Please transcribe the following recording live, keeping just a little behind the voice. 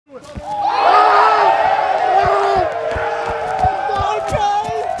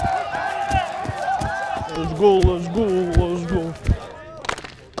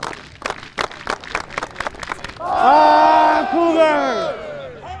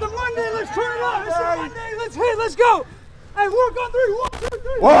Let's hit. Let's go. Hey, work on 3. 1, 2,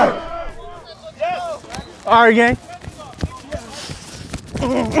 3. One. Yes. All right, gang.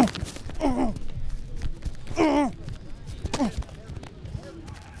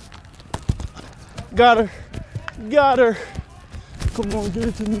 Got her. Got her. Come on, give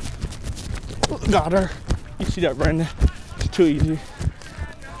it to me. Got her. You see that, Brandon? It's too easy.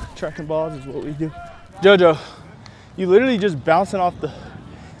 Tracking balls is what we do. JoJo, you literally just bouncing off the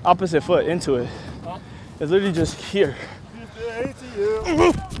opposite foot into it. It's literally just here.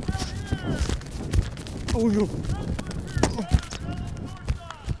 Oh, you.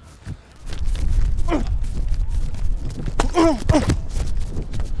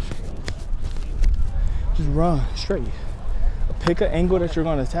 Just run straight. Pick an angle that you're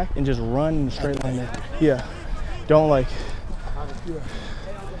going to attack and just run in a straight line there. Yeah. Don't like.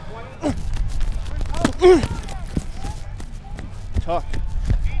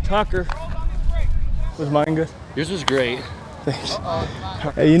 Talker. Was mine good? Yours was great. Thanks.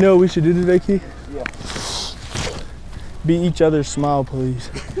 Hey, you know what we should do today, Key? Yeah. Be each other's smile, please.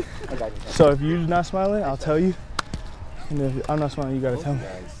 So if you're not smiling, I'll tell you. And if I'm not smiling, you gotta tell me.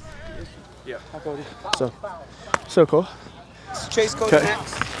 Yeah. Hi, Kody. So cool. Chase Kody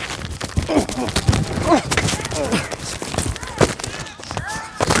next.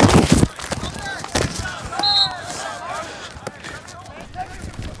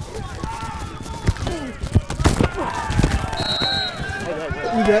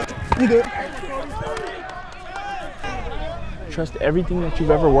 You good. Trust everything that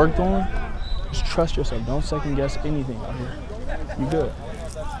you've ever worked on. Just trust yourself. Don't second guess anything out here. You good.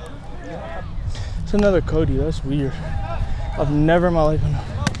 It's another Kody. That's weird. I've never in my life known.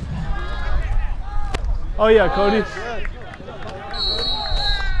 Oh yeah, Kody.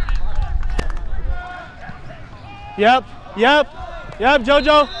 Yep,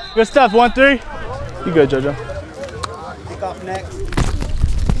 JoJo. Good stuff, 1-3. You good, JoJo. Kick off next.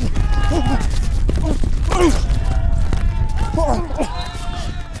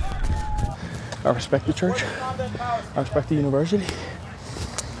 I respect the church. I respect the university.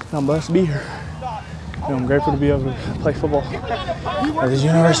 And I'm blessed to be here. And I'm grateful to be able to play football at this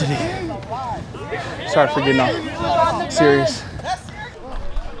university. Sorry for getting off serious.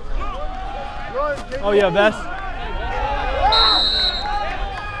 Oh yeah, Bess.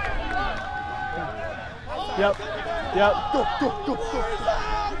 Yep. Go.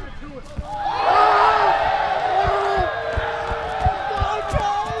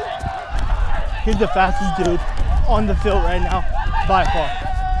 He's the fastest dude on the field right now, by far.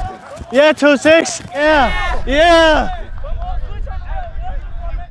 Yeah, 2-6. Yeah.